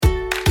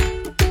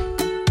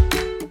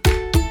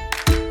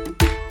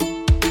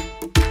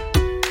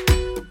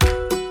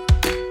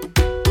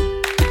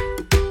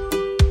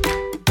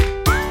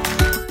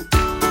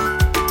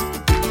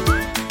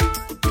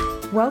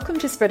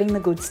to Spreading the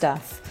Good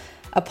Stuff,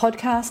 a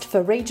podcast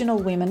for regional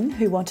women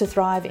who want to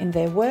thrive in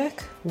their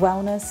work,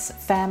 wellness,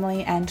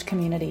 family and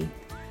community.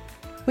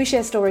 We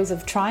share stories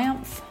of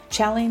triumph,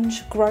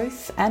 challenge,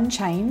 growth and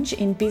change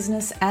in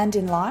business and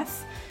in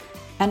life,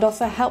 and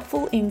offer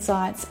helpful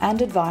insights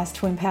and advice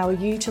to empower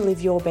you to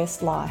live your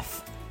best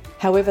life,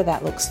 however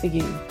that looks for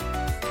you.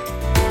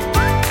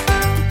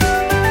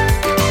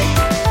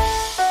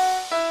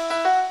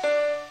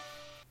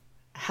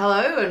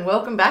 Hello and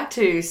welcome back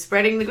to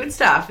Spreading the Good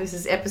Stuff. This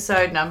is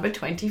episode number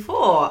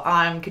 24.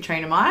 I'm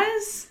Katrina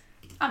Myers.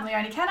 I'm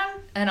Leonie Canham.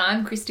 And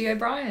I'm Christy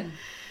O'Brien.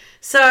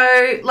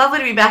 So, lovely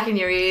to be back in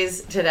your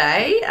ears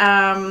today.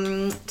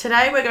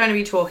 Today we're going to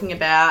be talking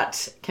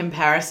about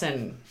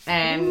comparison.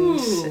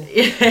 And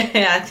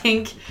yeah, I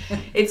think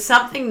it's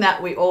something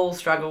that we all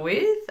struggle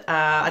with.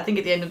 I think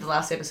at the end of the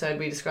last episode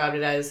we described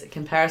it as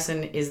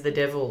comparison is the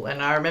devil.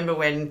 And I remember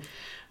when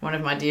one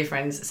of my dear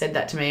friends said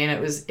that to me,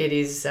 and it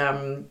is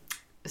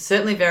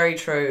certainly very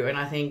true. And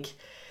I think,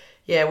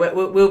 yeah,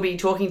 we'll be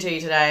talking to you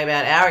today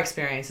about our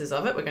experiences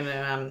of it. We're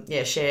going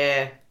to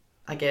share,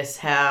 I guess,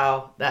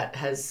 how that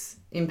has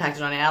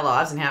impacted on our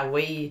lives and how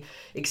we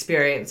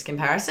experience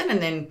comparison,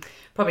 and then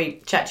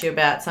probably chat to you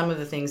about some of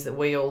the things that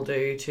we all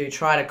do to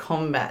try to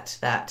combat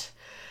that.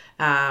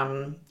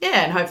 And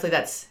hopefully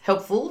that's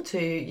helpful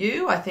to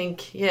you. I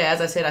think,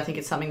 as I said, I think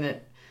it's something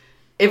that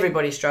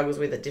everybody struggles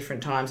with at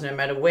different times, no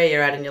matter where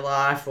you're at in your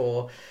life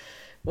or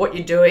what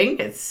you're doing.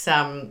 It's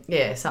something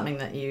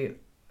that you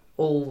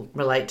all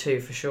relate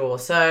to for sure.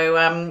 So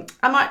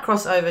I might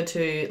cross over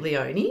to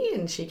Leonie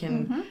and she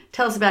can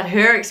tell us about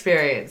her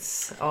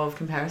experience of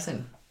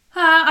comparison.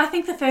 I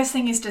think the first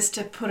thing is just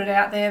to put it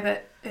out there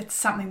that it's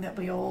something that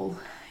we all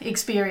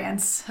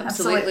experience.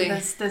 Absolutely.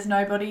 There's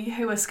nobody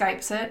who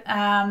escapes it.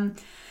 I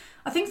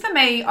think for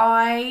me,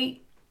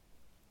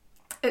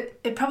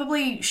 it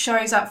probably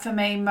shows up for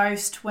me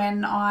most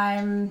when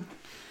I'm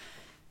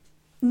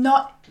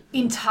not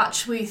in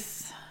touch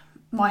with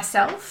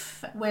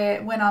myself,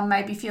 when I'm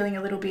maybe feeling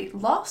a little bit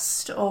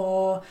lost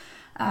or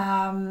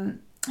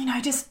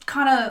just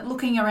kind of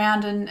looking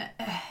around and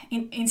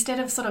instead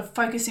of sort of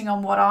focusing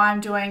on what I'm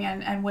doing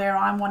and where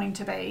I'm wanting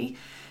to be,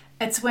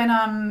 it's when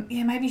I'm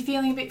maybe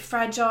feeling a bit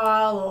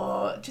fragile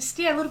or just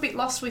a little bit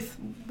lost with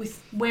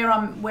where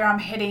I'm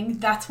heading.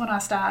 That's when I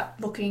start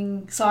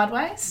looking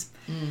sideways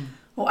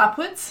or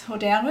upwards or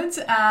downwards.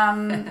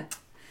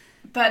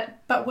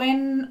 But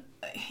when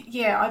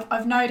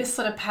I've noticed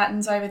sort of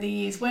patterns over the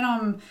years when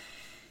I'm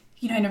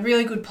in a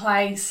really good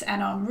place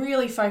and I'm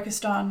really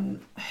focused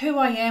on who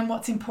I am,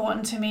 what's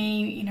important to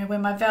me,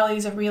 when my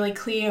values are really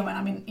clear, when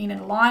I'm in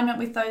alignment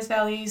with those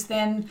values,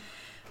 then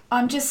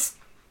I'm just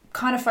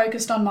kind of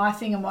focused on my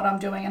thing and what I'm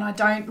doing, and I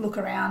don't look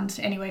around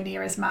anywhere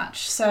near as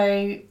much. So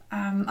I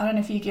don't know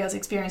if you girls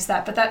experience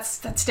that, but that's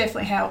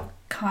definitely how it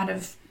kind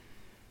of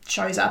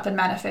shows up and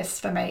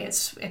manifests for me.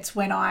 It's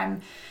when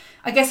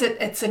I guess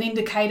it's an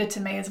indicator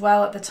to me as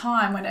well at the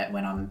time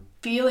when I'm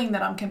feeling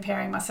that I'm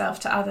comparing myself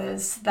to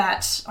others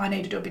that I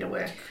need to do a bit of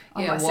work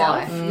on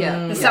myself.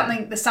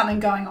 There's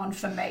something going on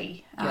for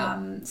me.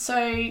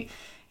 I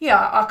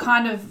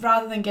kind of,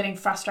 rather than getting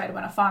frustrated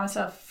when I find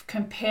myself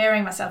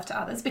comparing myself to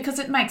others, because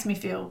it makes me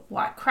feel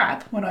like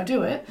crap when I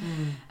do it,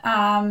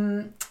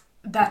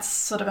 that's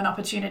sort of an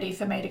opportunity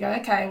for me to go,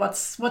 okay,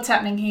 what's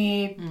happening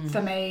here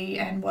for me,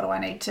 and what do I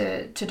need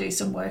to do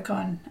some work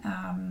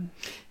on?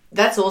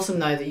 That's awesome,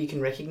 though, that you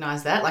can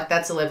recognise that. Like,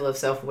 that's a level of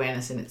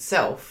self-awareness in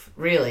itself,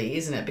 really,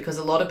 isn't it? Because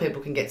a lot of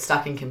people can get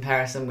stuck in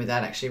comparison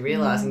without actually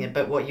realising it.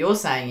 But what you're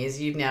saying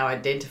is you've now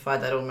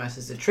identified that almost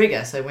as a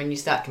trigger. So when you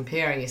start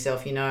comparing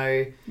yourself,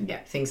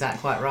 things aren't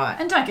quite right.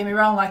 And don't get me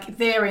wrong, like,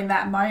 there in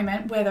that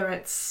moment, whether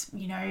it's,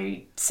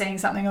 seeing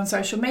something on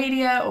social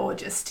media or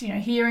just,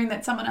 hearing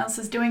that someone else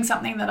is doing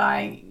something that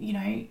I,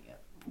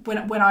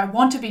 when I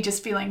want to be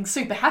just feeling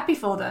super happy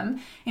for them,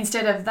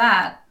 instead of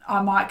that,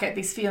 I might get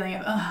this feeling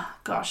of, oh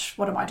gosh,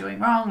 what am I doing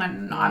wrong?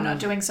 And I'm not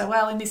doing so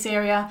well in this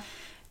area.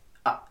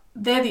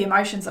 They're the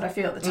emotions that I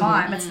feel at the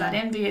time. It's that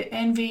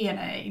envy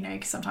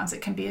and, sometimes it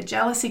can be a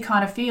jealousy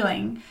kind of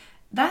feeling.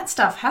 That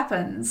stuff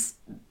happens.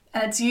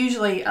 And it's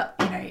usually, a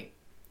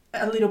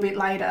little bit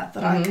later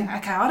that I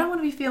don't want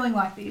to be feeling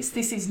like this.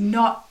 This is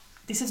not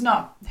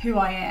who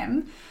I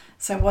am.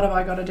 So what have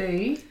I got to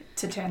do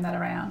to turn that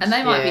around? And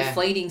they might be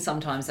fleeting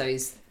sometimes,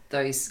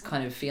 those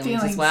kind of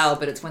feelings as well,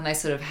 but it's when they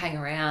sort of hang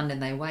around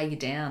and they weigh you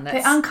down.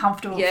 They're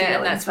uncomfortable feelings.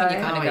 And that's when you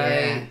kind of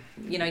go,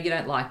 you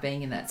don't like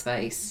being in that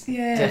space.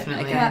 Yeah,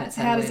 definitely. Again,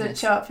 how does it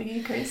show up for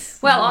you, Chris?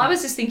 Well, I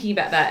was just thinking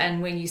about that,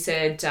 and when you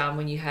said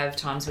when you have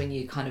times when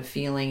you're kind of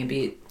feeling a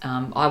bit,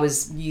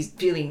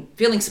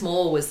 feeling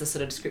small was the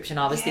sort of description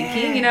I was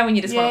thinking, when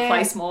you just want to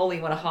play small,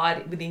 you want to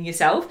hide within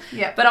yourself.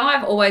 Yeah. But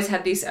I've always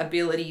had this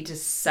ability to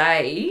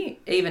say,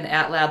 even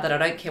out loud, that I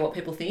don't care what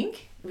people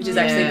think. Which is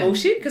actually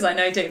bullshit, because I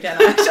know deep down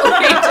I actually do.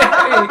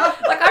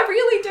 Like, I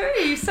really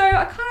do. So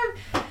I kind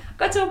of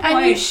got to a point.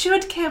 And you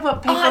should care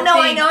what people think.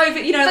 I know,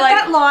 but but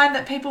that line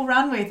that people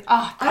run with,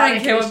 I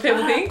don't care what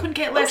people think. Couldn't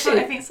get less what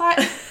they think. It's like,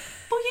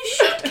 well, you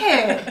should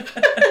care.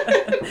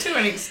 To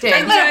an extent.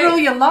 Don't let it rule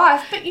your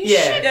life, but you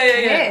should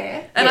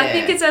care. And I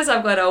think it's as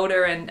I've got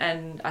older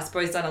and I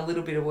suppose done a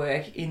little bit of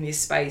work in this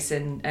space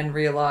and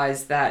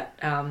realised that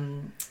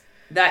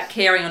that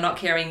caring or not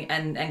caring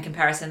and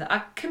comparison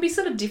can be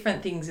sort of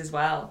different things as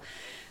well.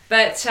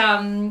 But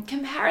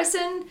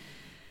comparison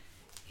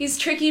is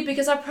tricky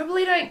because I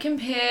probably don't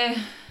compare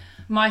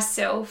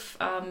myself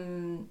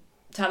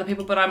to other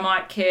people, but I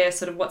might care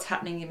sort of what's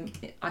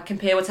happening I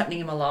compare what's happening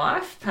in my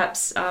life,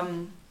 perhaps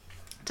to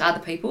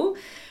other people.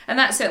 And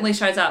that certainly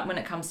shows up when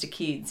it comes to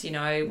kids, you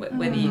know,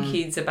 whether your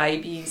kids are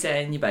babies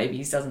and your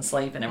babies doesn't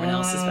sleep and everyone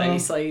else's baby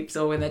sleeps,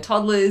 or when they're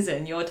toddlers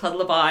and your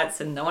toddler bites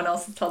and no one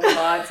else's toddler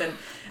bites.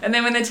 And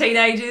then when they're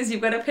teenagers,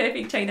 you've got a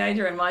perfect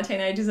teenager and my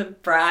teenager's a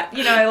brat,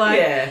 you know,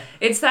 like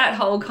it's that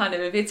whole kind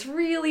of, it's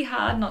really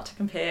hard not to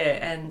compare.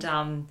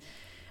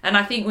 And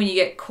I think when you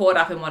get caught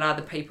up in what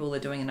other people are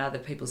doing and other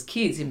people's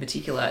kids in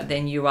particular,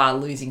 then you are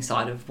losing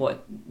sight of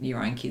what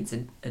your own kids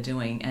are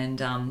doing.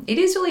 And it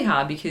is really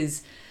hard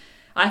because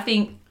I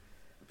think,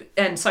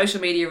 and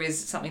social media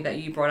is something that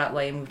you brought up,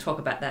 Lee, and we'll talk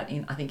about that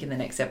in the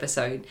next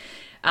episode,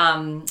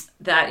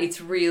 that it's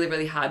really,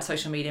 really hard.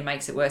 Social media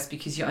makes it worse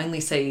because you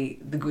only see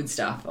the good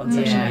stuff on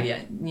social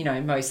media. You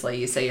know, mostly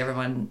you see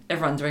everyone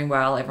doing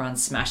well,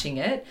 everyone's smashing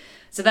it.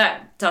 So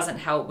that doesn't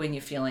help when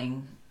you're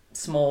feeling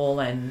small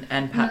and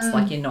perhaps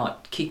like you're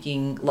not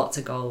kicking lots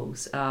of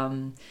goals.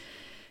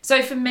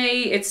 So for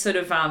me, it's sort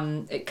of,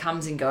 it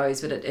comes and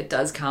goes, but it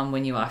does come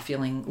when you are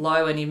feeling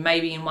low and you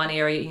maybe in one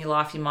area in your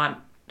life you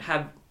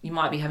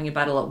might be having a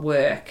battle at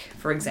work,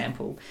 for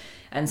example.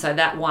 And so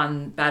that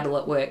one battle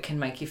at work can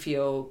make you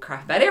feel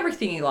crap about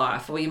everything in your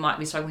life, or you might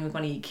be struggling with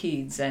one of your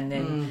kids and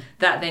then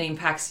that then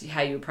impacts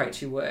how you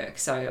approach your work.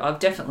 So I've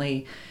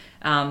definitely,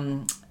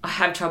 I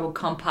have trouble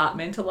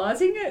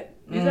compartmentalising it.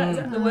 Is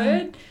that the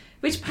word?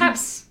 Which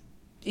perhaps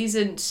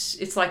isn't,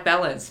 it's like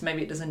balance.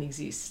 Maybe it doesn't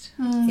exist.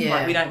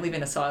 Like we don't live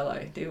in a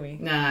silo, do we?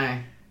 No.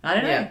 I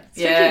don't know.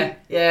 It's tricky.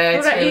 Yeah. What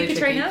It's about really you,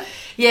 Katrina? tricky.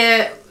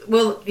 Yeah.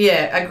 Well,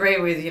 yeah, I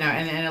agree with, you know,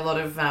 and a lot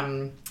of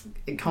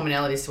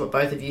commonalities to what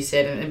both of you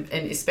said,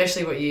 and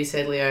especially what you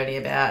said, Leonie,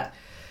 about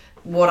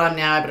what I'm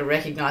now able to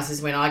recognise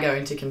is when I go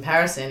into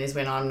comparison is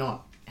when I'm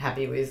not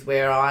happy with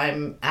where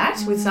I'm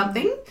at with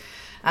something.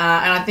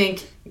 And I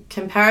think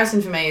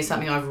comparison for me is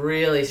something I've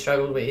really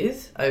struggled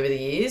with over the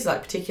years.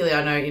 Like particularly,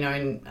 I know, you know,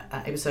 in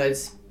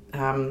episodes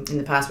in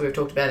the past where we've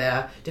talked about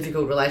our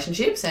difficult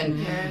relationships and,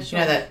 you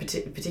know, that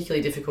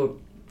particularly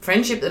difficult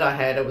friendship that I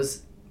had, it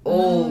was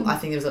all, I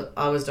think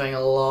I was doing a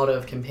lot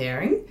of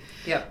comparing.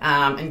 Yep.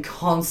 And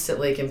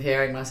constantly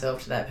comparing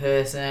myself to that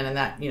person, and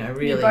that, you know,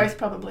 really... You both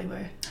probably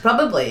were.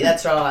 Probably,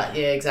 that's right.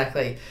 Yeah,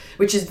 exactly.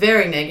 Which is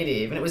very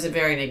negative, and it was a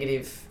very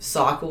negative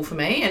cycle for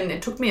me, and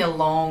it took me a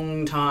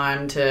long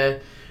time to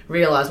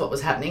realise what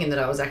was happening and that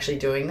I was actually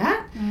doing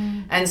that.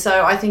 And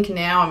so I think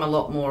now I'm a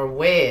lot more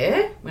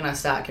aware when I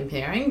start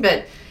comparing,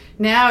 but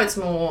now it's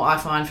more, I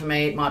find for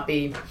me, it might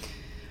be,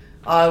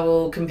 I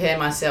will compare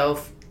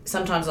myself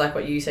sometimes like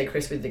what you say,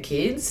 Chris, with the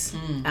kids,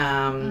 you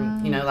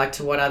know, like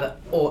to what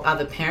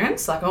other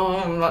parents, like, oh,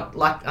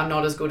 I'm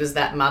not as good as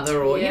that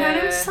mother, or, you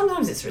know,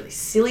 sometimes it's really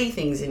silly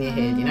things in your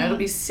head, you know, it'll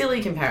be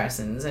silly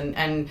comparisons,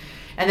 and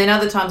then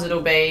other times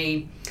it'll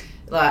be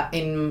like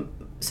in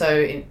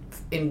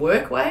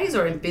work ways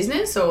or in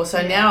business, or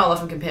so now I'll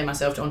often compare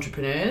myself to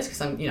entrepreneurs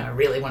because I'm, you know, I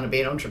really want to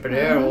be an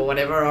entrepreneur or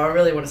whatever, or I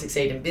really want to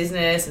succeed in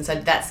business, and so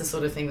that's the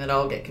sort of thing that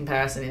I'll get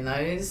comparison in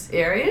those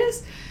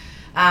areas.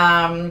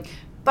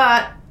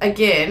 But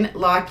again,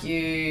 like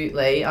you,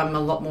 Lee, I'm a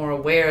lot more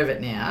aware of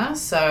it now,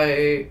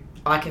 so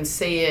I can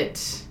see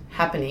it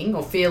happening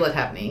or feel it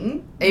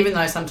happening, even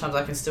though sometimes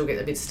I can still get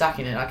a bit stuck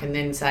in it. I can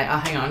then say, oh,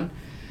 hang on,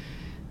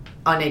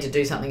 I need to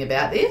do something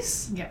about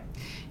this.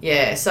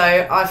 Yeah,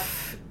 so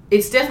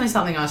it's definitely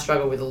something I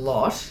struggle with a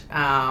lot,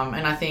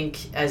 and I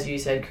think, as you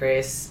said,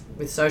 Chris,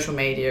 with social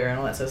media and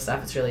all that sort of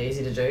stuff, it's really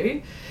easy to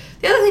do.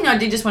 The other thing I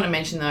did just want to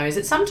mention, though, is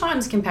that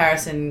sometimes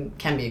comparison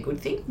can be a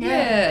good thing.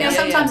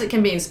 Sometimes it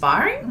can be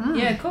inspiring.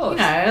 Yeah, of course.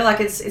 You know, like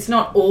it's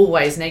not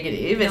always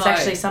negative. It's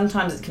actually,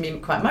 sometimes it can be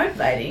quite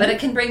motivating. But it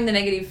can bring the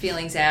negative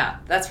feelings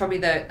out. That's probably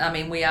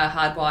we are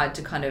hardwired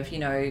to kind of, you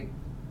know,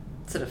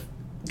 sort of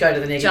go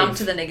to the negative. Jump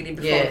to the negative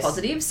before the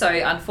positive. So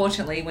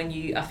unfortunately, when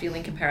you are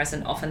feeling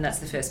comparison, often that's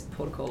the first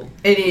port of call.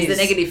 It is. The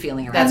negative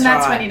feeling around. And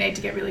that's when you need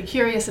to get really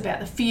curious about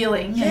the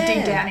feeling and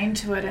dig down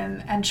into it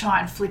and try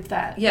and flip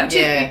that.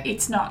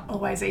 It's not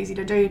always easy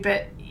to do,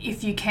 but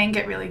if you can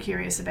get really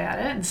curious about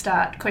it and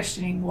start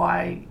questioning,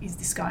 why is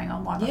this going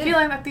on? Why am I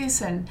feeling like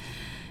this? And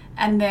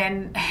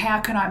then how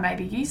can I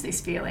maybe use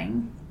this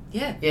feeling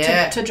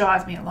to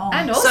drive me along.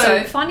 And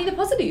also finding the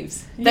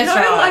positives. That's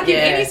right. Like in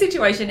any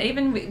situation,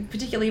 even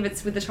particularly if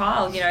it's with a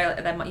child, you know,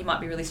 you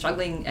might be really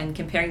struggling and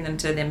comparing them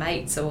to their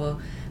mates or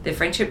their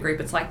friendship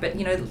group. It's like, but,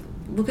 you know,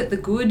 look at the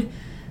good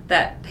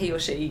that he or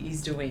she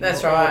is doing.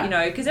 That's right. You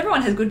know, because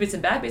everyone has good bits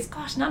and bad bits.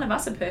 Gosh, none of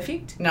us are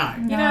perfect. No.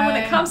 You know, when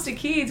it comes to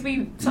kids,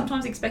 we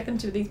sometimes expect them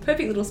to be these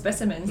perfect little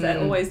specimens that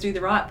always do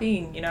the right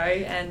thing, you know,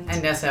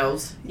 and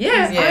ourselves.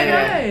 Yeah, I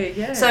know.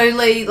 Yeah. So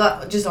Lee,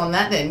 like, just on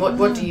that then,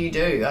 what do you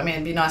do? I mean,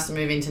 it'd be nice to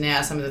move into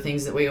now some of the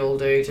things that we all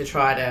do to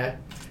try to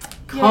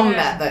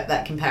combat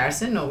that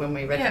comparison, or when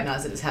we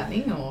recognise that it's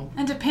happening, or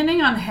and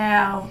depending on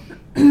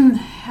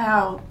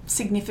how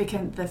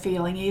significant the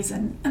feeling is,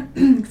 and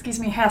excuse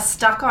me, how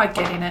stuck I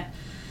get in it,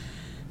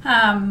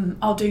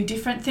 I'll do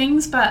different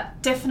things.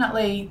 But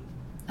definitely,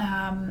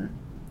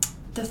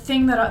 the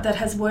thing that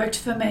has worked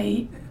for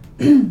me.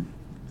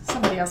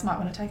 Somebody else might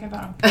want to take over.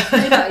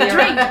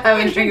 Have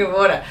a drink of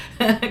water.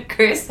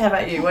 Chris, how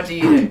about you? What do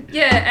you do?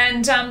 Yeah,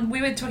 and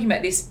we were talking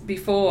about this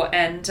before,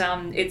 and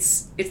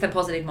it's the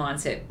positive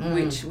mindset,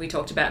 which we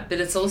talked about, but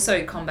it's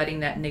also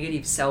combating that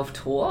negative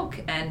self-talk,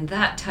 and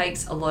that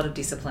takes a lot of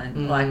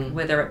discipline, like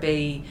whether it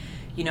be,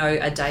 you know,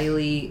 a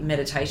daily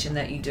meditation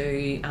that you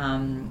do,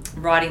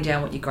 writing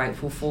down what you're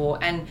grateful for,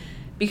 and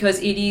because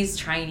it is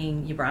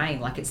training your brain,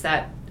 like it's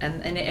that,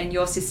 and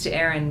your sister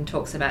Erin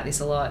talks about this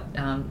a lot,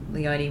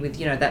 Leonie, with,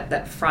 you know,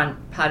 that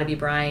front part of your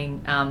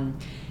brain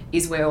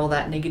is where all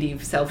that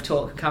negative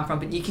self-talk come from,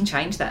 but you can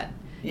change that.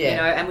 You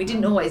know, and we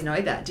didn't always know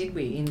that, did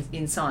we,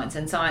 in science?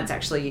 And science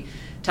actually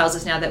tells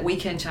us now that we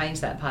can change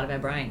that part of our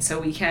brain, so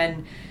we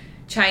can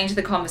change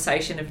the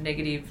conversation of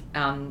negative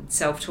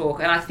self-talk.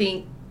 And I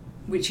think,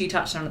 which you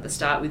touched on at the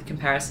start with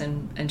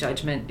comparison and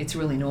judgment, it's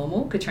really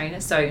normal,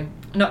 Katrina, so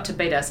not to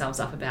beat ourselves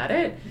up about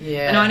it.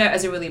 Yeah. And I know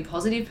as a really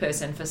positive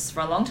person for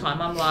a long time,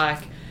 I'm like,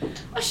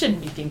 I shouldn't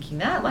be thinking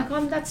that, like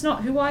that's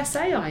not who I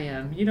say I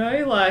am, you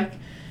know, like,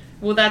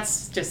 well,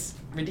 that's just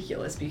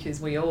ridiculous, because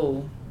we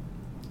all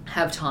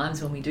have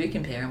times when we do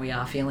compare and we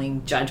are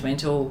feeling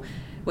judgmental,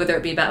 whether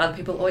it be about other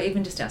people or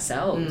even just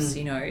ourselves,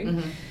 you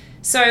know.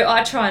 So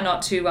I try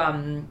not to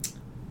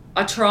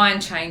I try and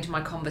change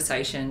my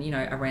conversation, you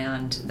know,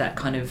 around that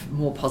kind of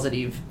more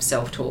positive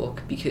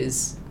self-talk,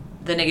 because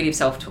the negative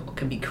self-talk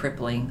can be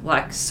crippling,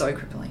 like so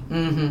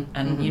crippling.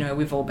 And, you know,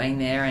 we've all been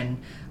there, and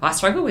I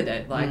struggle with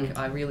it. Like,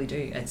 I really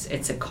do.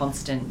 It's a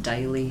constant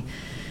daily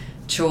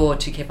chore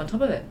to keep on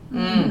top of it.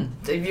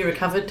 Have you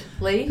recovered,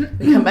 Lee?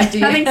 We come back to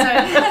you. I think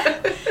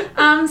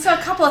so. So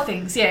a couple of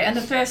things, and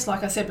the first,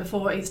 like I said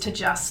before, is to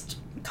just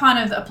kind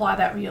of apply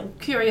that real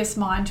curious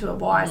mind to it.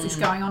 Why is this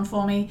going on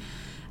for me?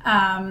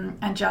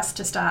 And just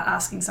to start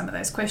asking some of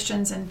those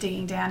questions and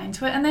digging down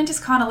into it, and then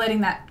just kind of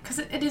letting that, because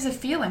it is a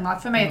feeling,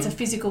 like for me it's a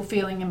physical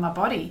feeling in my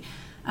body,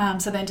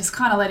 so then just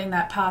kind of letting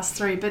that pass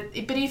through, but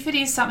if it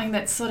is something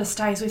that sort of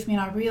stays with me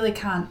and I really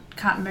can't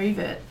move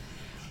it,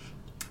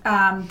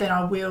 then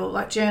I will,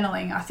 like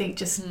journaling, I think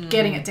just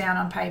getting it down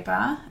on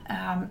paper,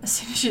 as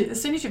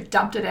soon as you've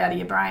dumped it out of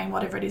your brain,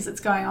 whatever it is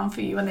that's going on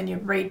for you, and then you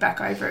read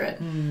back over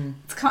it,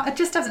 it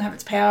just doesn't have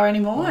its power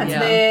anymore. It's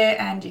there,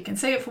 and you can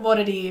see it for what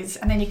it is,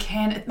 and then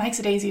it makes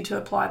it easier to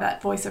apply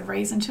that voice of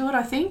reason to it,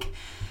 I think.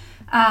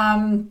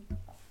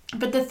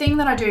 But the thing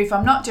that I do, if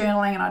I'm not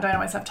journaling and I don't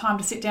always have time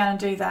to sit down and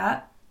do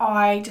that,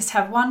 I just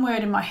have one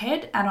word in my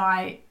head, and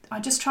I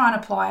just try and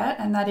apply it,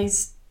 and that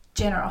is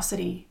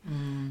generosity.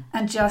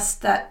 And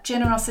just that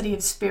generosity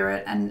of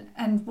spirit,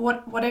 and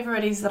whatever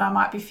it is that I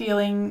might be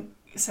feeling.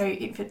 So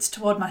if it's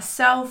toward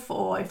myself,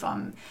 or if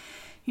I'm,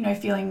 you know,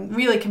 feeling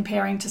really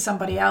comparing to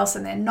somebody else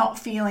and they're not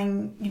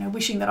feeling, you know,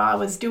 wishing that I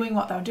was doing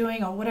what they were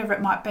doing, or whatever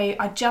it might be,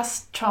 I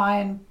just try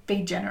and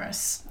be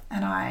generous.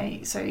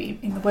 And so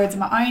in the words in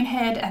my own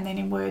head, and then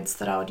in words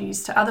that I would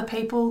use to other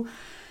people.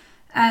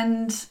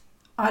 And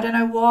I don't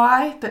know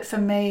why, but for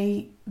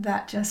me,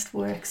 that just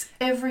works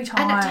every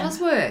time. And it does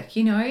work,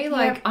 you know,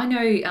 like I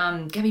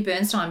know Gabby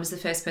Bernstein was the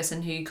first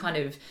person who kind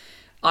of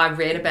I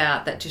read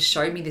about that just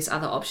showed me this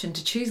other option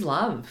to choose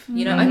love,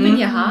 you know, open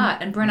your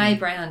heart. And Brené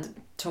Brown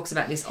talks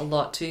about this a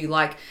lot too.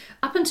 Like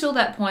up until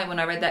that point when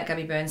I read that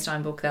Gabby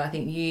Bernstein book that I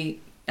think you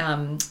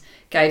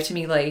gave to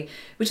me, Lee,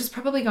 which is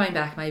probably going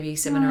back maybe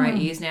 7 or 8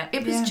 years now.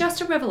 It was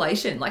just a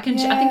revelation. Like, and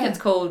I think it's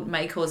called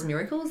May Cause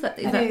Miracles. That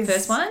is that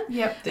first one.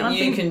 Yep. That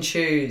you can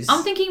choose.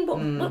 I'm thinking,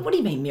 what do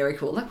you mean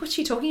miracle? Like, what's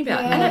she talking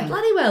about? And it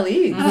bloody well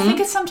is. And I think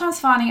it's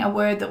sometimes finding a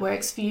word that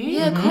works for you.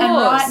 Yeah, of course. And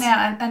right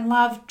now, and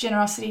love,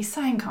 generosity,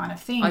 same kind of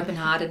thing.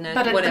 Open-heartedness,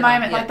 but at whatever. the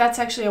moment, like that's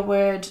actually a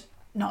word,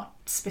 not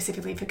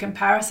specifically for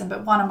comparison,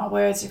 but one of my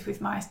words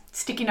with my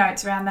sticky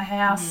notes around the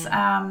house,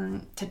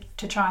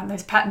 to try and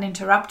those pattern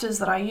interrupters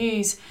that I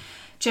use.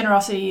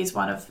 Generosity is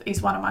one of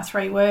my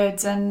 3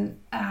 words, and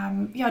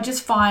I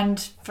just find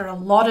for a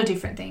lot of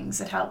different things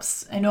it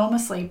helps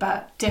enormously,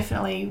 but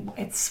definitely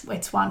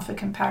it's one for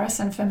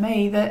comparison for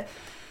me that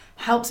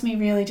helps me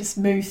really just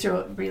move through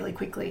it really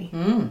quickly.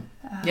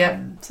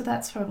 So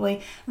that's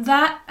probably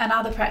that, and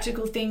other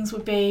practical things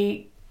would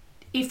be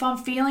if I'm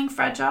feeling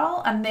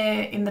fragile, and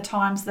they're in the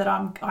times that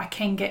I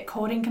can get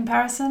caught in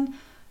comparison.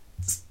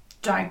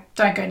 Don't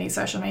go near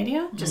social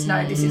media. Just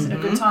know this isn't a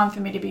good time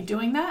for me to be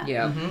doing that.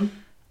 Yeah.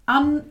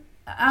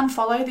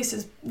 unfollow. This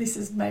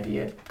is maybe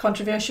a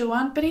controversial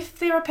one, but if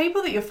there are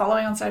people that you're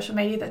following on social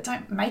media that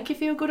don't make you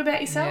feel good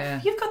about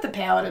yourself, you've got the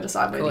power to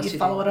decide whether you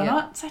follow it or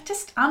not. So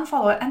just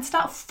unfollow it and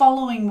start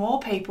following more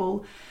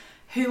people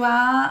who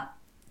are,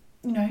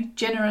 you know,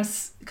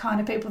 generous kind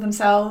of people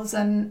themselves,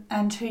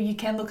 and who you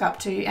can look up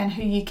to, and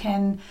who you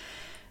can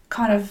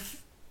kind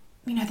of,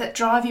 you know, that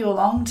drive you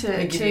along to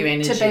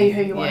be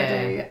who you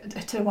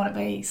want to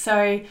be.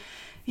 So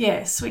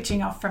yeah,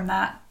 switching off from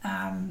that,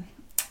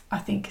 I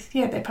think,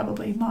 they're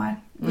probably my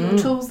little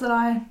tools that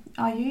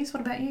I use.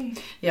 What about you?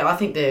 Yeah, I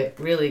think they're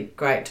really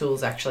great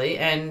tools, actually.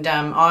 And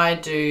I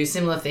do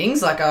similar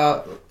things. Like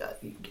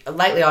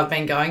lately I've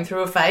been going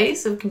through a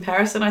phase of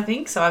comparison, I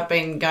think. So I've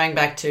been going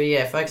back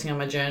to, focusing on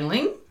my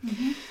journaling.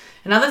 Mm-hmm.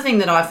 Another thing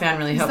that I found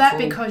really helpful... Is that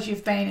because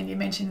you've been, and you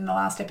mentioned in the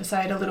last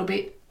episode, a little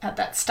bit at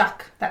that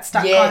stuck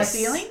kind of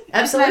feeling?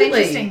 Absolutely. Isn't that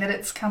interesting that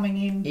it's coming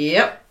in?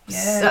 Yep.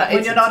 Yeah, so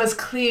when you're not as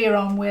clear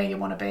on where you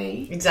want to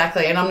be.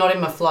 Exactly, and I'm not in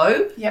my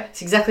flow. Yep.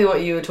 It's exactly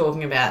what you were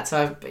talking about.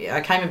 So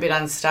I came a bit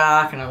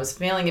unstuck, and I was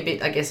feeling a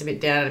bit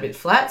down and a bit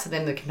flat, so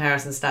then the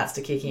comparison starts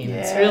to kick in.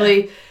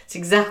 Yeah. It's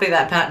exactly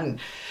that pattern.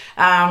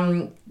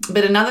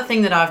 But another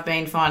thing that I've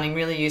been finding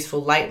really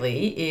useful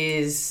lately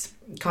is...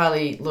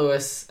 Kylie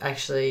Lewis,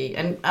 actually,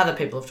 and other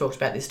people have talked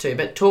about this too,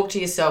 but talk to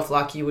yourself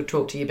like you would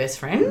talk to your best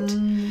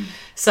friend.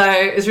 So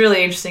it was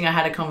really interesting. I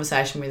had a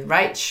conversation with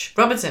Rach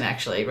Robertson,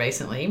 actually,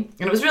 recently,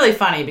 and it was really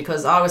funny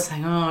because I was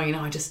saying,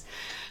 I just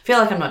feel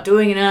like I'm not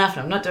doing enough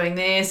and I'm not doing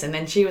this, and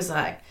then she was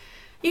like,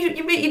 you're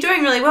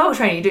doing really well,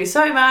 Training. You do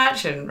so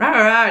much, and rah,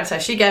 rah, rah. And so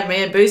she gave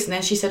me a boost, and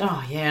then she said,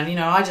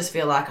 I just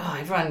feel like,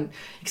 everyone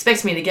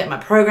expects me to get my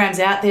programs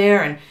out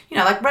there, and,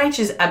 like Rach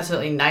is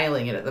absolutely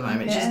nailing it at the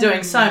moment. Yeah. She's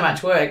doing so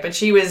much work,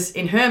 but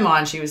in her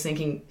mind, she was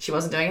thinking she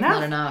wasn't doing enough.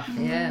 Not enough,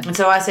 yeah. And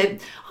so I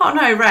said, oh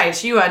no,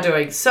 Rach, you are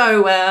doing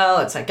so well.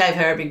 And so I gave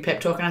her a big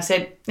pep talk, and I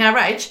said, now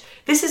Rach,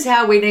 this is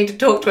how we need to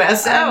talk to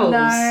ourselves.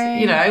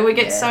 We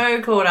get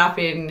so caught up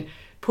in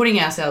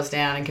putting ourselves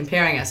down and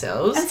comparing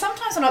ourselves. And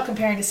sometimes we're not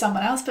comparing to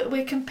someone else, but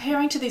we're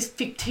comparing to this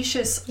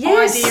fictitious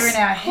idea in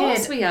our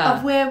head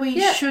of where we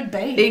should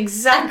be.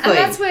 Exactly. And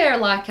that's where,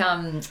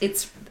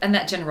 and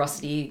that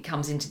generosity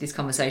comes into this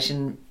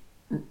conversation,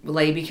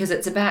 Lee, because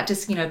it's about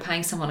just,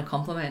 paying someone a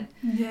compliment.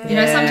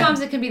 Yeah. Sometimes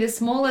it can be the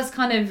smallest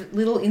kind of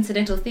little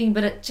incidental thing,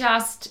 but it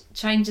just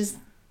changes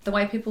the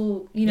way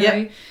people,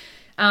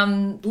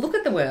 look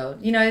at the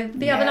world.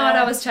 The other night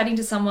I was chatting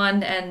to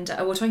someone, and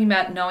we were talking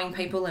about knowing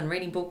people and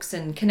reading books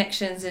and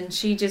connections, and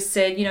she just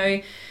said,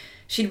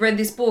 she'd read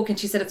this book, and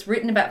she said it's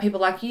written about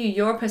people like you.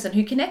 You're a person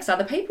who connects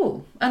other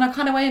people. And I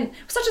kind of went,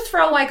 such a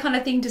throwaway kind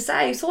of thing to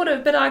say, sort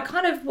of, but I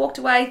kind of walked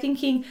away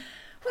thinking,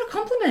 what a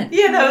compliment.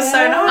 Yeah, that was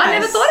so nice. I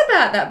never thought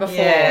about that before.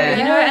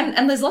 Yeah.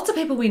 And there's lots of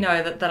people we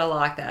know that are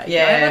like that.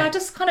 But I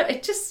just kind of,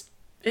 it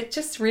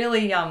just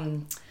really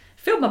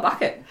filled my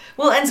bucket.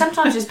 Well, and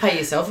sometimes just pay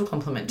yourself a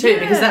compliment too,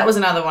 because that was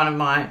another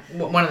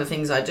one of the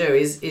things I do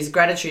is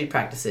gratitude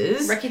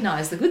practices.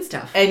 Recognise the good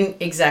stuff. And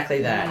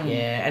exactly that,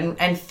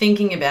 and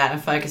thinking about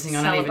and focusing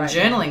on and even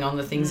journaling on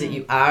the things that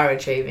you are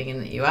achieving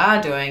and that you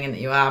are doing and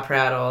that you are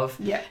proud of.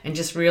 Yeah. And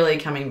just really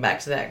coming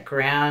back to that,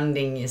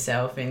 grounding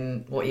yourself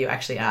in what you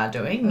actually are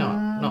doing,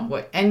 not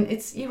what. And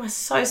you are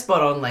so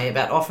spot on, Lee,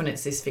 about often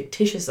it's this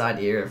fictitious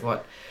idea of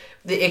what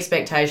the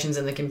expectations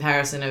and the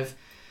comparison of,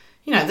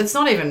 that's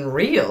not even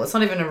real. It's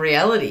not even a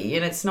reality,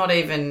 and it's not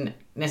even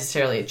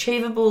necessarily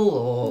achievable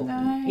or,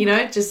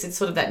 just it's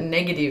sort of that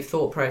negative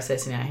thought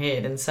process in our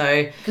head. And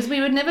so... Because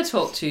we would never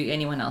talk to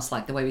anyone else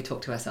like the way we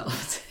talk to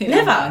ourselves.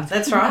 Never.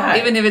 That's right.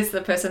 Even if it's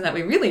the person that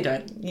we really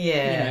don't,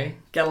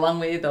 get along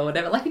with or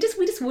whatever. We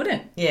just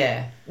wouldn't.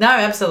 Yeah. No,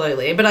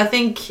 absolutely. But I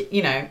think,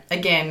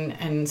 again,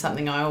 and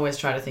something I always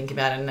try to think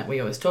about and that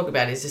we always talk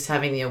about is just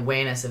having the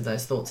awareness of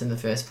those thoughts in the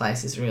first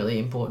place is really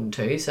important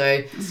too.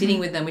 So... Sitting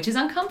with them, which is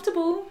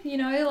uncomfortable,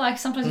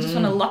 sometimes you just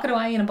want to lock it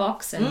away in a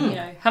box and,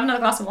 have another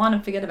glass of wine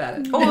and forget about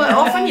it. Or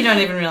often you don't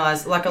even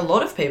realise, a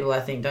lot of people I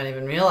think don't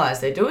even realise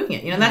they're doing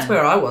it. And that's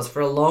where I was for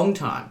a long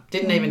time.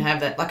 Didn't even have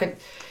that,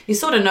 you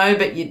sort of know,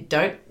 but you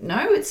don't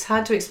know. It's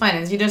hard to explain.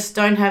 And you just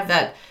don't have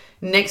that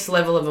next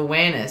level of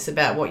awareness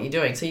about what you're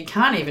doing. So you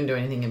can't even do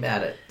anything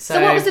about it.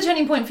 So what was the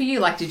turning point for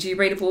you? Did you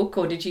read a book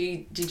or did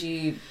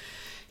you...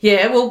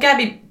 Yeah, well,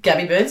 Gabby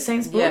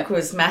Bernstein's book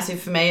was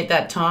massive for me at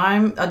that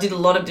time. I did a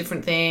lot of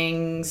different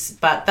things,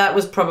 but that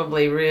was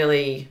probably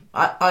really...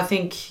 I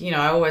think,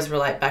 I always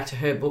relate back to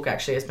her book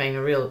actually as being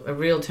a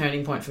real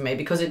turning point for me,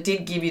 because it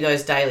did give you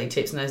those daily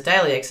tips and those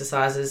daily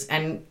exercises.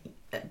 And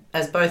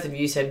as both of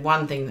you said,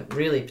 one thing that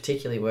really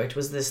particularly worked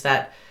was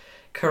that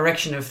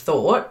correction of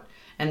thought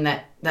and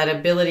that that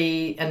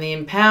ability and the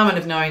empowerment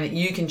of knowing that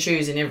you can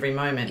choose in every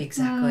moment.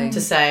 Exactly.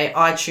 To say,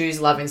 I choose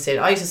love instead.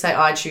 I used to say,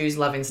 I choose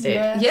love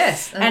instead.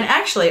 Yes. And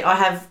actually,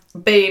 I've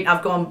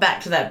gone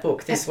back to that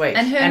book this week.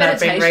 And her I've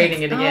meditations. been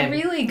reading it again. Oh,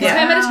 really? Because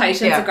her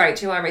meditations are great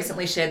too. I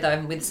recently shared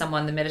them with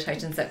someone, the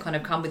meditations that kind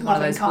of come with one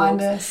of those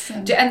books.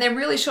 And they're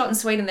really short and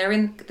sweet, and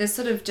they're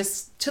sort of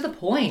just to the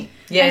point.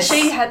 Yes.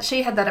 And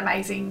she had that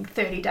amazing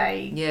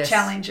 30-day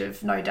challenge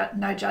of no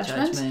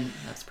judgment.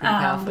 That's pretty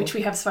powerful. Which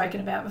we have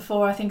spoken about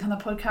before, I think, on the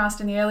podcast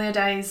in the earlier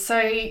days. So,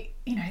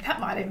 you know, that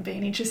might even be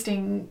an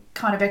interesting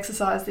kind of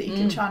exercise that you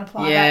can try and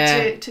apply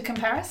that to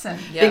comparison.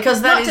 Yeah.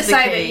 Because that not is to the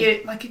say key. that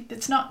you like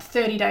it's not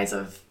 30 days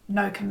of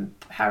no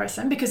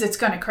comparison, because it's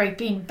going to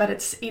creep in, but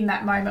it's in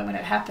that moment when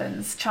it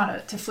happens, trying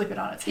to flip it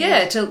on its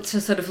head. Yeah,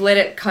 to sort of let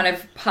it kind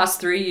of pass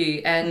through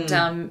you, and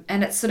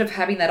it's sort of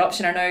having that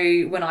option. I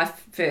know when I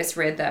first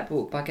read that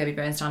book by Gabby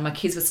Bernstein, my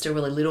kids were still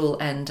really little,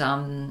 and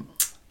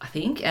I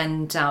think,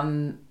 and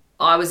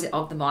I was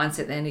of the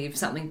mindset then, if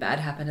something bad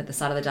happened at the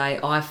start of the day,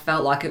 I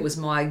felt like it was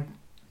my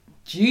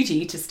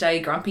duty to stay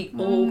grumpy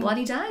all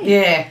bloody day.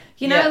 Yeah.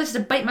 You know, just to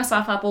beat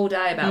myself up all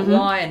day about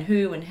why and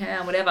who and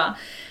how, whatever.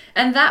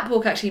 And that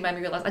book actually made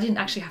me realise I didn't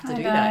actually have to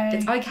do that.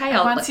 It's okay.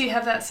 Once you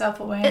have that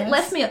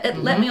self-awareness. It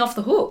let me off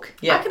the hook.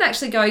 Yeah. I can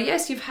actually go,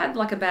 yes, you've had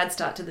like a bad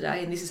start to the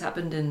day and this has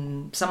happened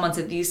and someone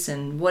said this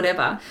and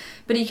whatever.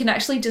 But you can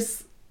actually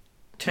just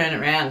turn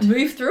it around.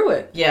 Move through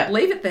it. Yeah.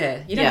 Leave it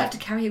there. You don't have to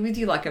carry it with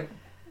you like a...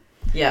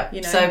 Yeah,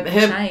 you know, so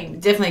her shame.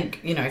 definitely,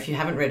 you know, if you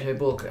haven't read her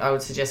book, I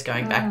would suggest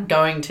going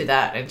to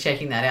that and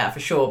checking that out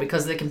for sure,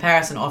 because the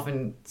comparison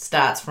often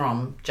starts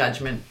from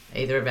judgment,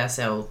 either of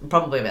ourselves,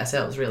 probably of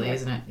ourselves, really,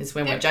 isn't it? It's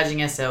when we're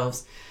judging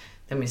ourselves,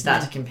 then we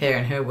start to compare,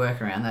 and her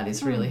work around that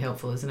is really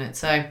helpful, isn't it?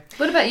 So,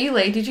 what about you,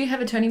 Lee? Did you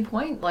have a turning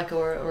point, like,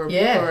 or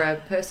a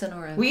person,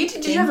 or a? Well,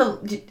 did you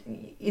have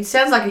it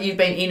sounds like you've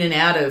been in and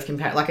out of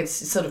compare, like it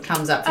sort of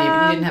comes up for you,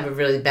 but you didn't have a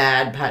really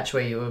bad patch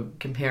where you were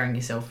comparing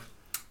yourself.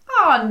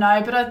 Oh,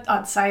 no, but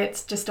I'd say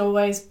it's just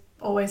always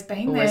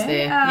been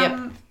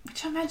there.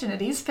 Which I imagine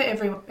it is for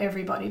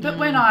everybody. But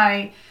when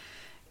I,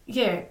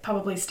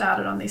 probably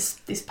started on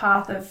this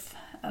path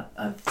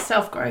of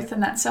self-growth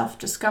and that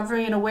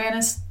self-discovery and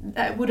awareness,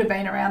 that would have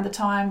been around the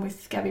time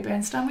with Gabby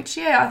Bernstein, which,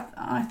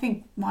 I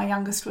think my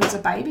youngest was a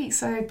baby,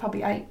 so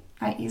probably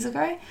eight years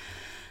ago,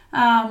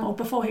 or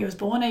before he was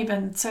born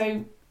even.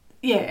 So...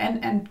 yeah,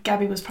 and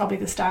Gabby was probably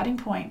the starting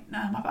point.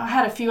 I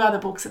had a few other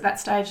books at that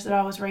stage that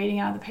I was reading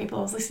and other people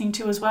I was listening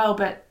to as well,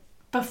 but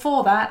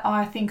before that,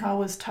 I think I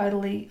was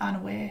totally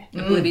unaware.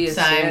 Oblivious.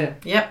 Same.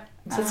 Yep.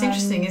 So it's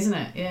interesting, isn't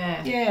it?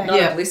 Yeah. Yeah.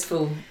 Not a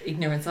blissful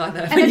ignorance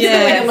either. And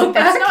it's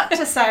not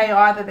to say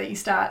either that you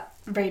start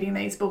reading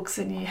these books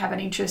and you have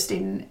an interest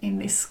in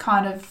this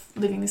kind of,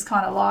 living this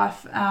kind of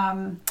life,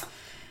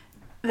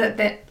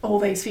 that all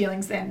these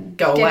feelings then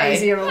go get away.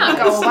 Easier or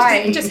go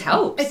away. It just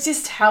helps. It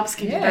just helps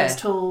give you those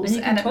tools, and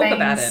you can talk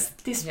about it.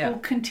 This will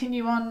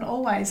continue on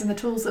always, and the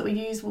tools that we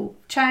use will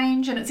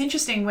change. And it's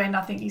interesting when,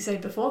 I think you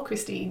said before,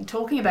 Christy, in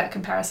talking about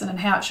comparison and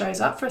how it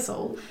shows up for us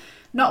all,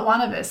 not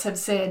one of us have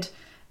said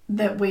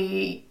that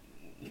we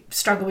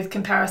struggle with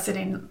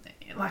comparison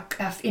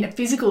in a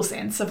physical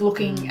sense of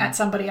looking at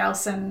somebody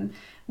else, and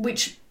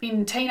which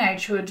in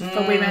teenagehood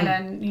for women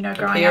and, you know,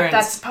 growing up,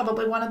 that's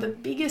probably one of the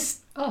biggest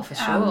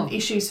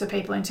issues for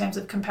people in terms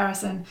of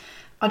comparison.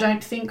 I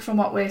don't think from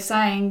what we're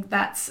saying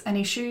that's an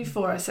issue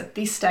for us at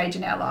this stage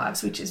in our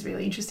lives, which is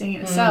really interesting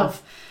in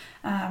itself.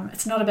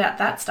 It's not about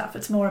that stuff.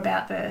 It's more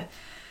about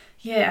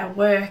our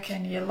work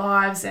and your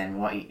lives and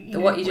what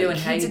you do and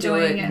how you do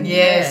it. And,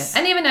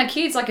 and even our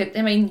kids,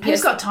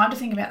 who's got time to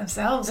think about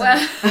themselves? Well,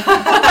 they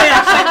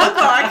actually look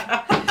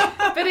like.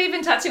 But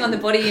even touching on the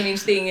body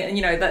image thing,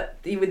 you know, that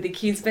with the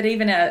kids, but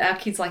even our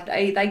kids, like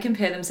they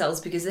compare themselves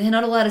because they're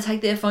not allowed to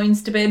take their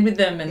phones to bed with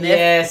them, and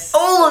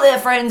all of their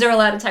friends are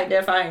allowed to take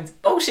their phones.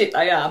 Bullshit,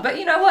 they are. But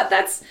you know what?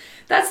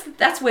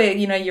 That's where,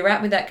 you know, you're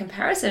at with that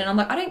comparison, and I'm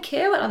like, I don't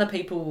care what other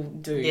people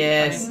do.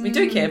 Yes, we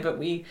do care, but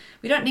we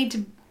don't need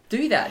to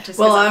do that.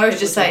 Well, I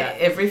always just say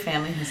every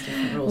family has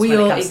different rules when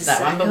it comes to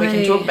that one, but we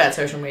can talk about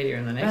social media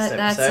in the next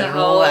episode and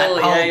all that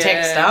whole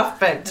tech stuff.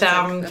 But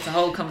that's a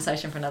whole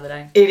conversation for another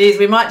day. It is.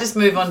 We might just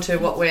move on to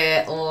what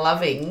we're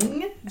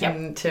loving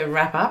and to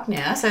wrap up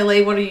now. So,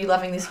 Lee, what are you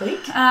loving this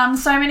week?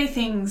 So many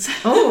things.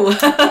 Oh,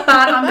 but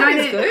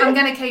I'm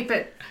going to keep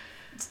it.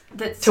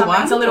 That's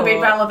something's a little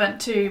bit relevant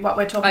to what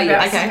we're talking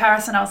about. Okay.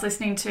 Comparison. I was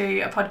listening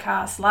to a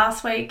podcast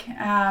last week.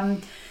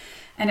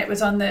 And it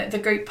was on the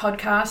group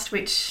podcast,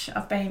 which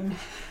I've been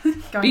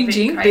going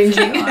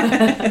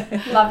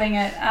binging. Loving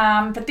it.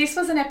 But this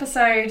was an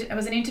episode, it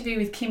was an interview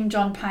with Kim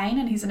John Payne,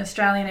 and he's an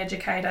Australian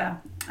educator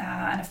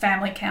and a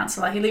family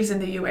counsellor. He lives in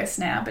the US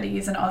now, but he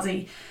is an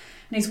Aussie.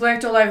 And he's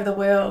worked all over the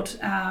world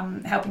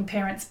helping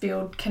parents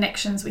build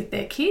connections with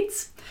their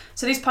kids.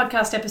 So this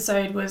podcast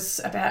episode was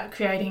about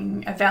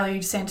creating a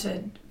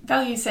value-centred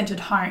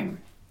home.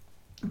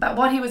 But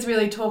what he was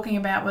really talking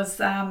about was...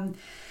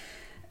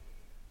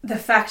 the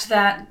fact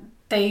that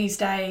these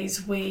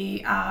days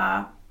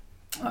our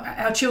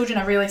children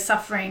are really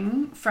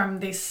suffering from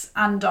this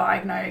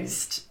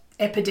undiagnosed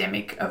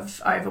epidemic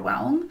of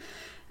overwhelm,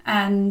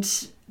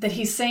 and that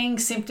he's seeing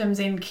symptoms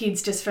in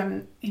kids just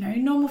from,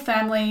 normal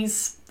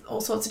families, all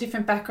sorts of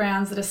different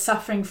backgrounds that are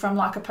suffering from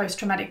like a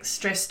post-traumatic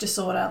stress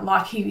disorder,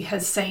 like he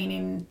has seen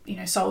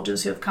in,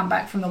 soldiers who have come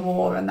back from the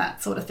war and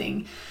that sort of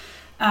thing.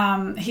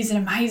 He's an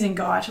amazing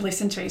guy to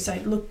listen to, so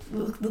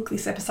look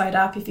this episode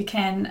up if you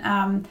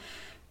can.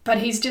 But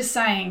he's just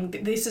saying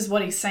that this is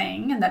what he's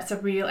seeing, and that's a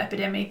real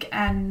epidemic,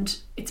 and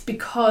it's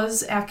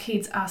because our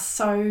kids are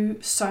so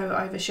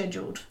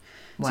overscheduled.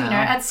 Wow. So,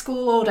 at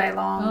school all day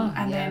long,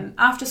 then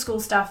after school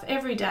stuff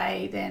every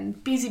day, then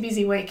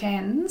busy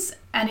weekends,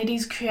 and it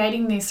is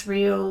creating this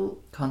real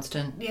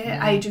constant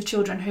age of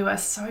children who are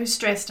so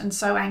stressed and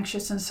so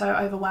anxious and so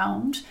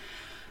overwhelmed,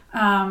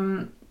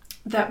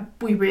 that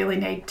we really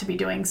need to be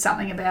doing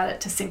something about it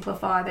to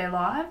simplify their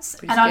lives.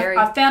 Pretty and scary.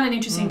 I found it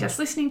interesting just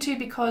listening to,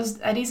 because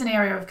it is an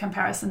area of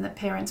comparison that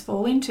parents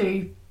fall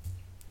into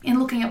in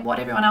looking at what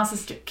everyone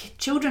else's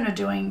children are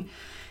doing,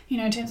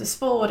 in terms of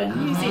sport and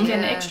music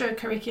and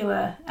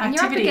extracurricular activities. And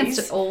you're up against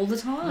it all the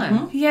time.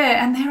 Mm-hmm.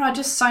 Yeah, and there are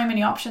just so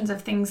many options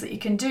of things that you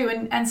can do.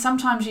 And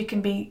sometimes you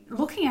can be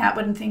looking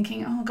outward and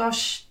thinking, oh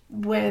gosh,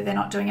 where they're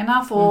not doing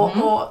enough,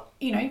 or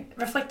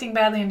reflecting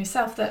badly on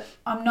yourself that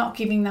I'm not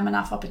giving them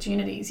enough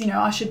opportunities.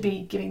 I should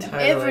be giving them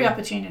every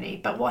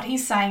opportunity. But what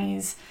he's saying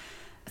is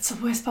it's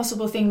the worst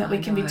possible thing that we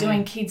can be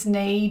doing. Kids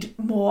need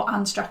more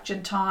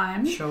unstructured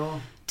time.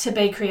 Sure. To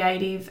be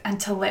creative and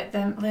to let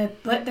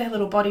their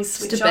little bodies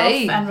switch off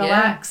and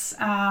relax.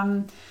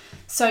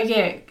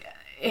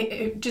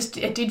 It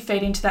did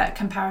feed into that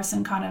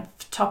comparison kind of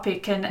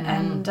topic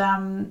and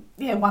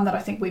one that I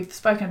think we've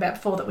spoken about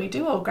before that we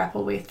do all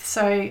grapple with.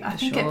 So I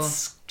think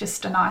it's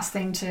just a nice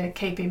thing to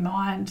keep in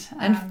mind.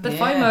 And the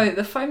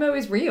FOMO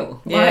is real.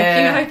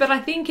 But I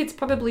think it's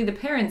probably the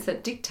parents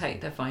that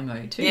dictate the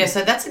FOMO too. Yeah,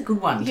 so that's a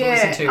good one to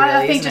listen to, really,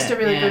 I think just a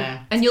really good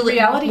and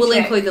reality we'll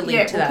check. include the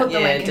link to that. We'll put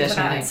the link into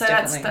definitely,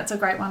 that. So that's a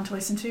great one to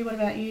listen to. What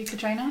about you,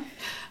 Katrina?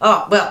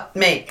 Oh, well,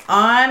 me,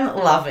 I'm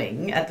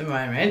loving at the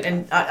moment,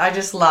 and I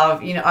just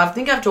love, I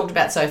think I've talked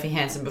about Sophie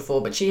Hansen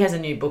before, but she has a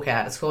new book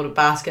out. It's called A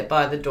Basket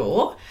by the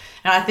Door.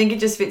 And I think it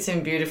just fits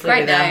in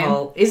beautifully with our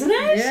whole, isn't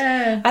it?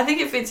 Yeah. I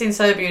think it fits in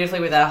so beautifully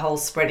with our whole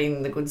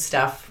spreading the good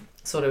stuff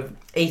sort of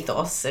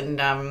ethos. And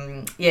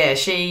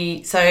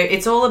so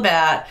it's all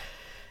about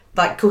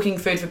like cooking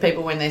food for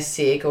people when they're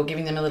sick, or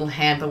giving them a little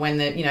hamper when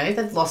they're, if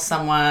they've lost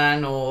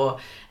someone, or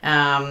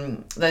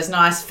those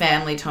nice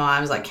family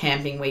times like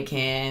camping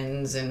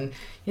weekends, and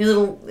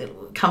little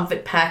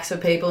comfort packs for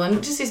people,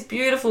 and just this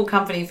beautiful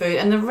company food,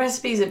 and the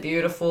recipes are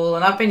beautiful,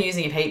 and I've been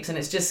using it heaps, and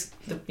it's just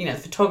the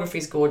photography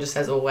is gorgeous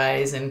as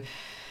always, and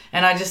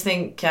I just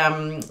think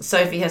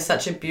Sophie has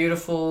such a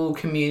beautiful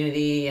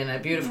community and a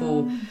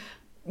beautiful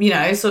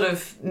sort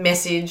of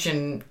message,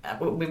 and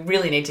we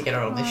really need to get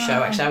her on this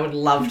show. Actually, I would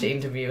love to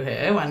interview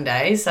her one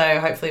day, so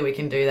hopefully we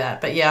can do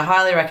that. But yeah,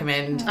 highly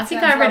recommend. I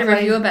think I read a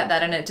review about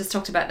that, and it just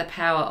talked about the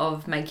power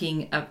of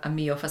making a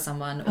meal for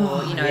someone,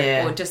 or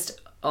or just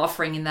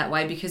offering in that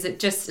way, because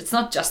it's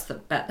not just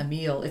about the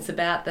meal, it's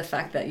about the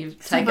fact that you've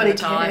taken the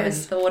time and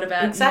thought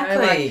about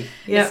exactly.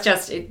 It's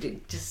just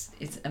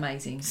it's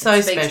amazing. So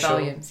it speaks special.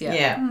 Volumes.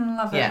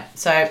 Love it.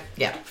 So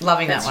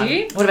loving That's that one.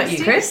 You. What about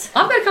you, Chris?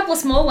 I've got a couple of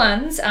small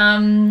ones.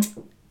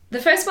 The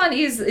first one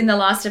is in the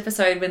last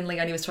episode when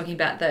Leonie was talking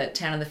about the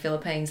town in the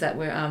Philippines that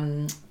were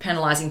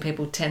penalising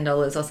people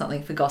 $10 or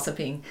something for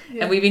gossiping.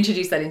 Yeah. And we've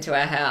introduced that into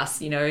our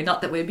house,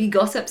 not that we're big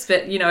gossips,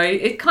 but,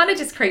 it kind of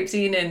just creeps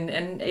in,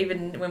 and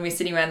even when we're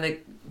sitting around the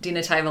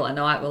dinner table at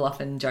night, we'll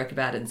often joke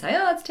about it and say,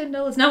 oh, it's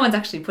 $10. No one's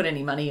actually put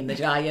any money in the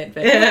jar yet,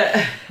 but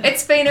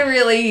it's been a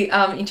really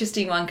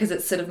interesting one, because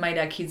it's sort of made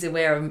our kids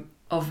aware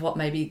of what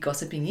maybe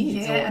gossiping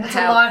is. Yeah, and it's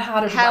a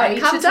lighthearted way it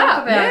comes to talk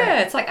up. about it.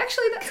 Yeah, it's like,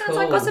 actually, that sounds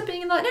like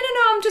gossiping. And like, no,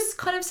 I'm just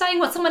kind of saying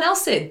what someone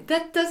else said.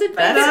 That doesn't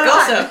make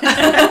sense.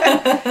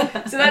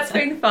 Gossip. So that's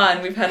been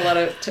fun. We've had a lot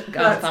of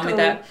fun with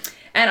that.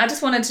 And I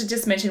just wanted to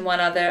just mention one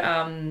other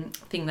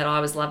thing that I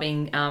was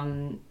loving,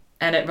 and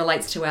it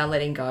relates to our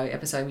letting go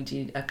episode we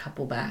did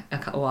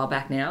a while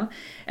back now.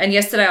 And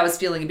yesterday I was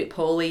feeling a bit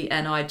poorly,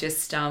 and I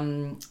just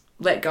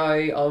let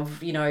go of,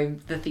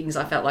 the things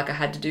I felt like I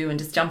had to do, and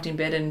just jumped in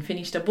bed and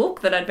finished a book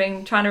that I'd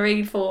been trying to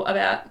read for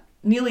about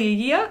nearly a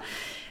year.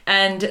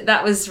 And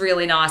that was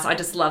really nice. I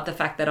just love the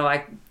fact that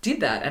I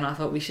did that, and I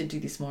thought we should do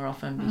this more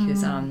often,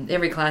 because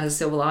every cloud has a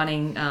silver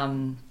lining.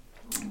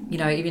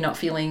 If you're not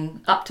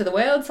feeling up to the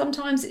world,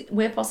 sometimes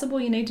where possible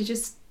you need to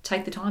just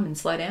take the time and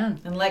slow down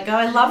and let go.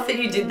 I love that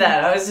you did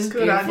that. I was just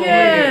good beautiful.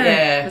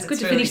 It was good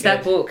to finish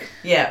that book.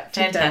 Yeah,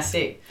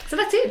 fantastic. So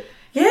that's it.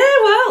 Yeah,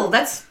 well,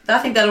 I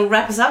think that'll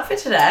wrap us up for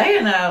today,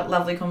 and a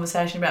lovely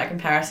conversation about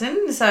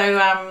comparison.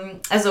 So,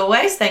 as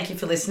always, thank you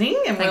for listening,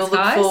 and we'll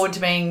look forward to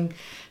being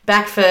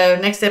back for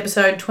next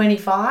episode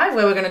 25,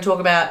 where we're going to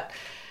talk about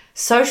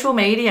social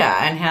media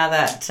and how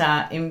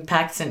that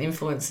impacts and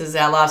influences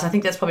our lives. I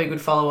think that's probably a good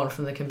follow-on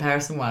from the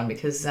comparison one,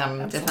 because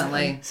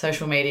definitely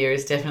social media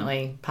is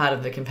definitely part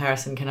of the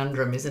comparison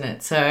conundrum, isn't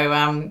it?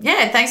 So,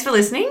 thanks for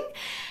listening.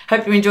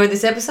 Hope you enjoyed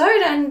this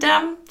episode, and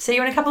see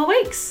you in a couple of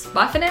weeks.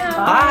 Bye for now.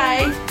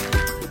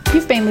 Bye.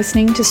 You've been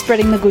listening to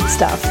Spreading the Good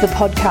Stuff, the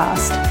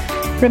podcast.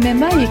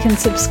 Remember, you can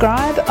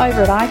subscribe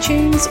over at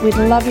iTunes. We'd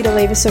love you to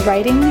leave us a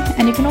rating,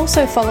 and you can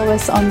also follow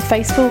us on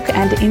Facebook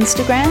and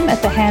Instagram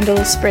at the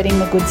handle Spreading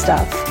the Good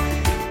Stuff.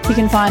 You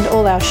can find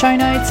all our show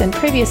notes and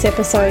previous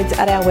episodes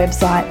at our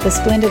website,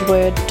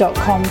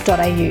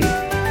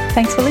 thesplendidword.com.au.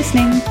 Thanks for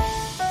listening.